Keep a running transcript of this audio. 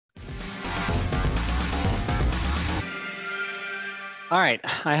All right,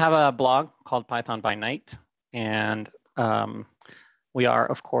 I have a blog called Python by Night, and we are,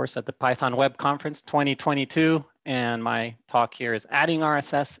 of course, at the Python Web Conference 2022, and my talk here is adding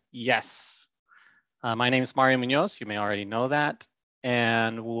RSS, yes. My name is Mario Munoz, you may already know that,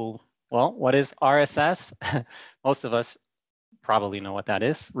 and well, what is RSS? Most of us probably know what that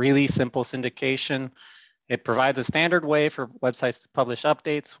is. Really simple syndication. It provides a standard way for websites to publish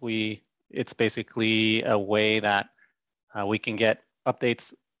updates. It's basically a way that we can get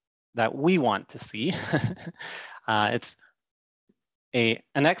updates that we want to see. It's an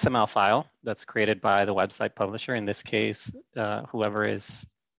XML file that's created by the website publisher, in this case, whoever is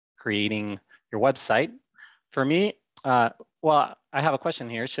creating your website. For me, well, I have a question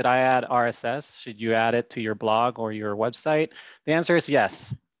here. Should I add RSS? Should you add it to your blog or your website? The answer is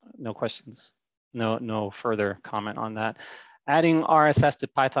yes. No questions, no further comment on that. Adding RSS to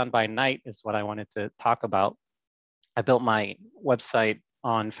Python by Night is what I wanted to talk about. I built my website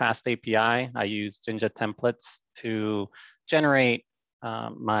on Fast API. I use Jinja templates to generate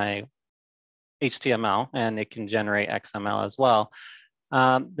my HTML, and it can generate XML as well.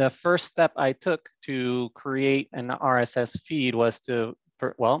 The first step I took to create an RSS feed was to,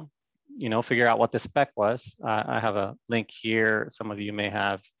 figure out what the spec was. I have a link here. Some of you may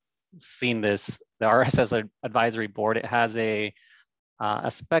have seen this, the RSS advisory board. It has a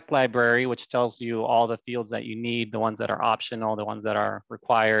spec library, which tells you all the fields that you need, the ones that are optional, the ones that are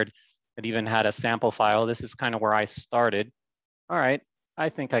required. It even had a sample file. This is kind of where I started. All right, I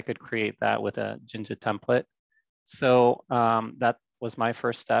think I could create that with a Jinja template. So that was my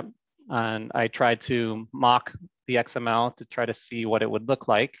first step. And I tried to mock the XML to try to see what it would look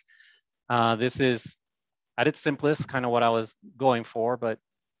like. This is, at its simplest, kind of what I was going for, but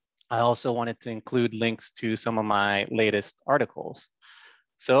I also wanted to include links to some of my latest articles.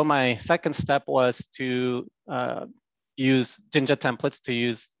 So my second step was to use Jinja templates, to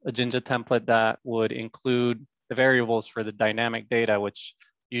use a Jinja template that would include the variables for the dynamic data, which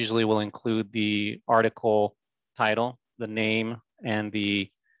usually will include the article title, the name, and the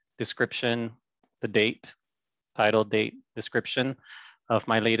description, the date, title, date, description of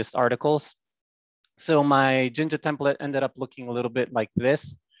my latest articles. So my Jinja template ended up looking a little bit like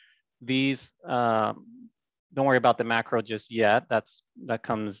this. These, don't worry about the macro just yet. That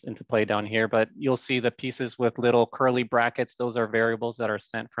comes into play down here, but you'll see the pieces with little curly brackets. Those are variables that are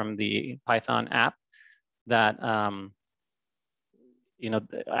sent from the Python app that,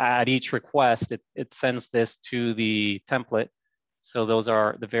 at each request, it sends this to the template. So those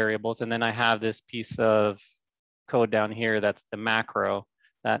are the variables. And then I have this piece of code down here that's the macro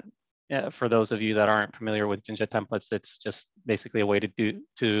that, for those of you that aren't familiar with Jinja templates, it's just basically a way to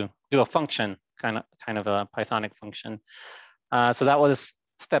do a function, kind of a Pythonic function. So that was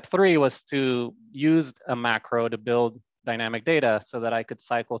step 3, was to use a macro to build dynamic data so that I could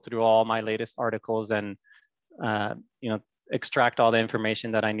cycle through all my latest articles and extract all the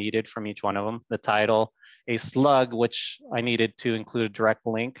information that I needed from each one of them. The title, a slug, which I needed to include a direct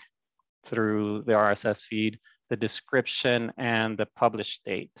link through the RSS feed, the description, and the published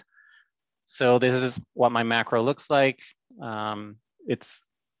date. So this is what my macro looks like. When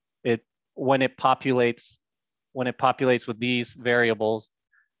it populates with these variables,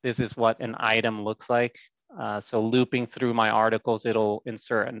 this is what an item looks like. So looping through my articles, it'll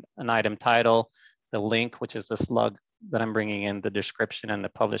insert an item title, the link, which is the slug that I'm bringing in, the description, and the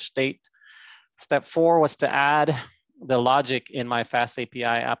published date. Step 4 was to add the logic in my Fast API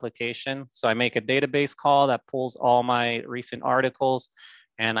application. So I make a database call that pulls all my recent articles,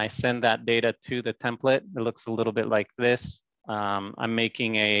 and I send that data to the template. It looks a little bit like this. I'm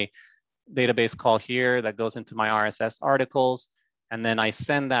making a database call here that goes into my RSS articles, and then I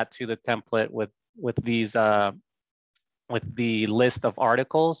send that to the template with the list of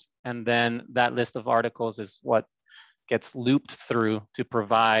articles, and then that list of articles is what gets looped through to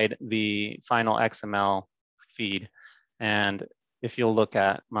provide the final XML feed. And if you'll look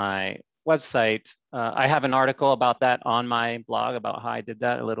at my website, I have an article about that on my blog about how I did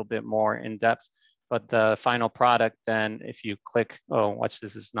that a little bit more in depth. But the final product, then if you click, oh, watch,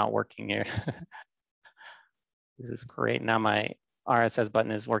 this is not working here. This is great. Now my RSS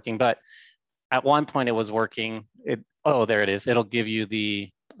button is working, but at one point it was working. Oh, there it is. It'll give you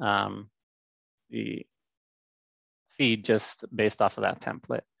the feed just based off of that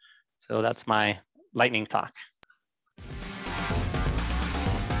template. So that's my lightning talk.